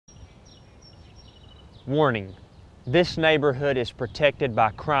Warning, this neighborhood is protected by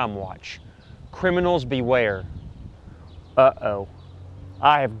Crime Watch. Criminals beware. Uh-oh,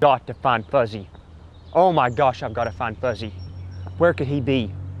 I have got to find Fuzzy. Oh my gosh, I've got to find Fuzzy. Where could he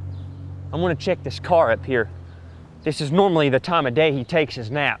be? I'm gonna check this car up here. This is normally the time of day he takes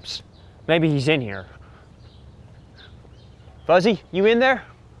his naps. Maybe he's in here. Fuzzy, you in there?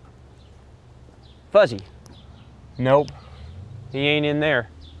 Fuzzy. Nope, he ain't in there.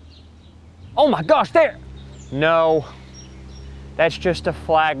 Oh my gosh, there! No, that's just a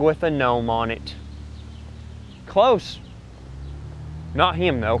flag with a gnome on it. Close. Not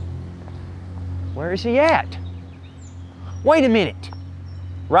him though. Where is he at? Wait a minute.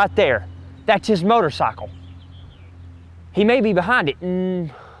 Right there. That's his motorcycle. He may be behind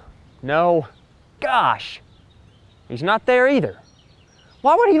it. No. Gosh. He's not there either.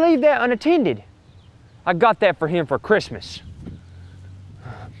 Why would he leave that unattended? I got that for him for Christmas.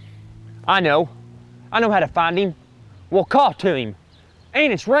 I know how to find him. We'll call to him.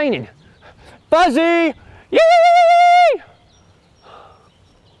 And it's raining. Fuzzy! Yee!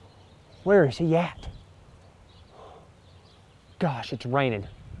 Where is he at? Gosh, it's raining.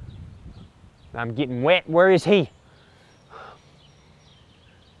 I'm getting wet. Where is he?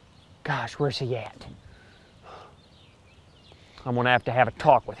 Gosh, where's he at? I'm gonna have to have a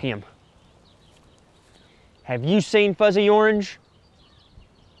talk with him. Have you seen Fuzzy Orange?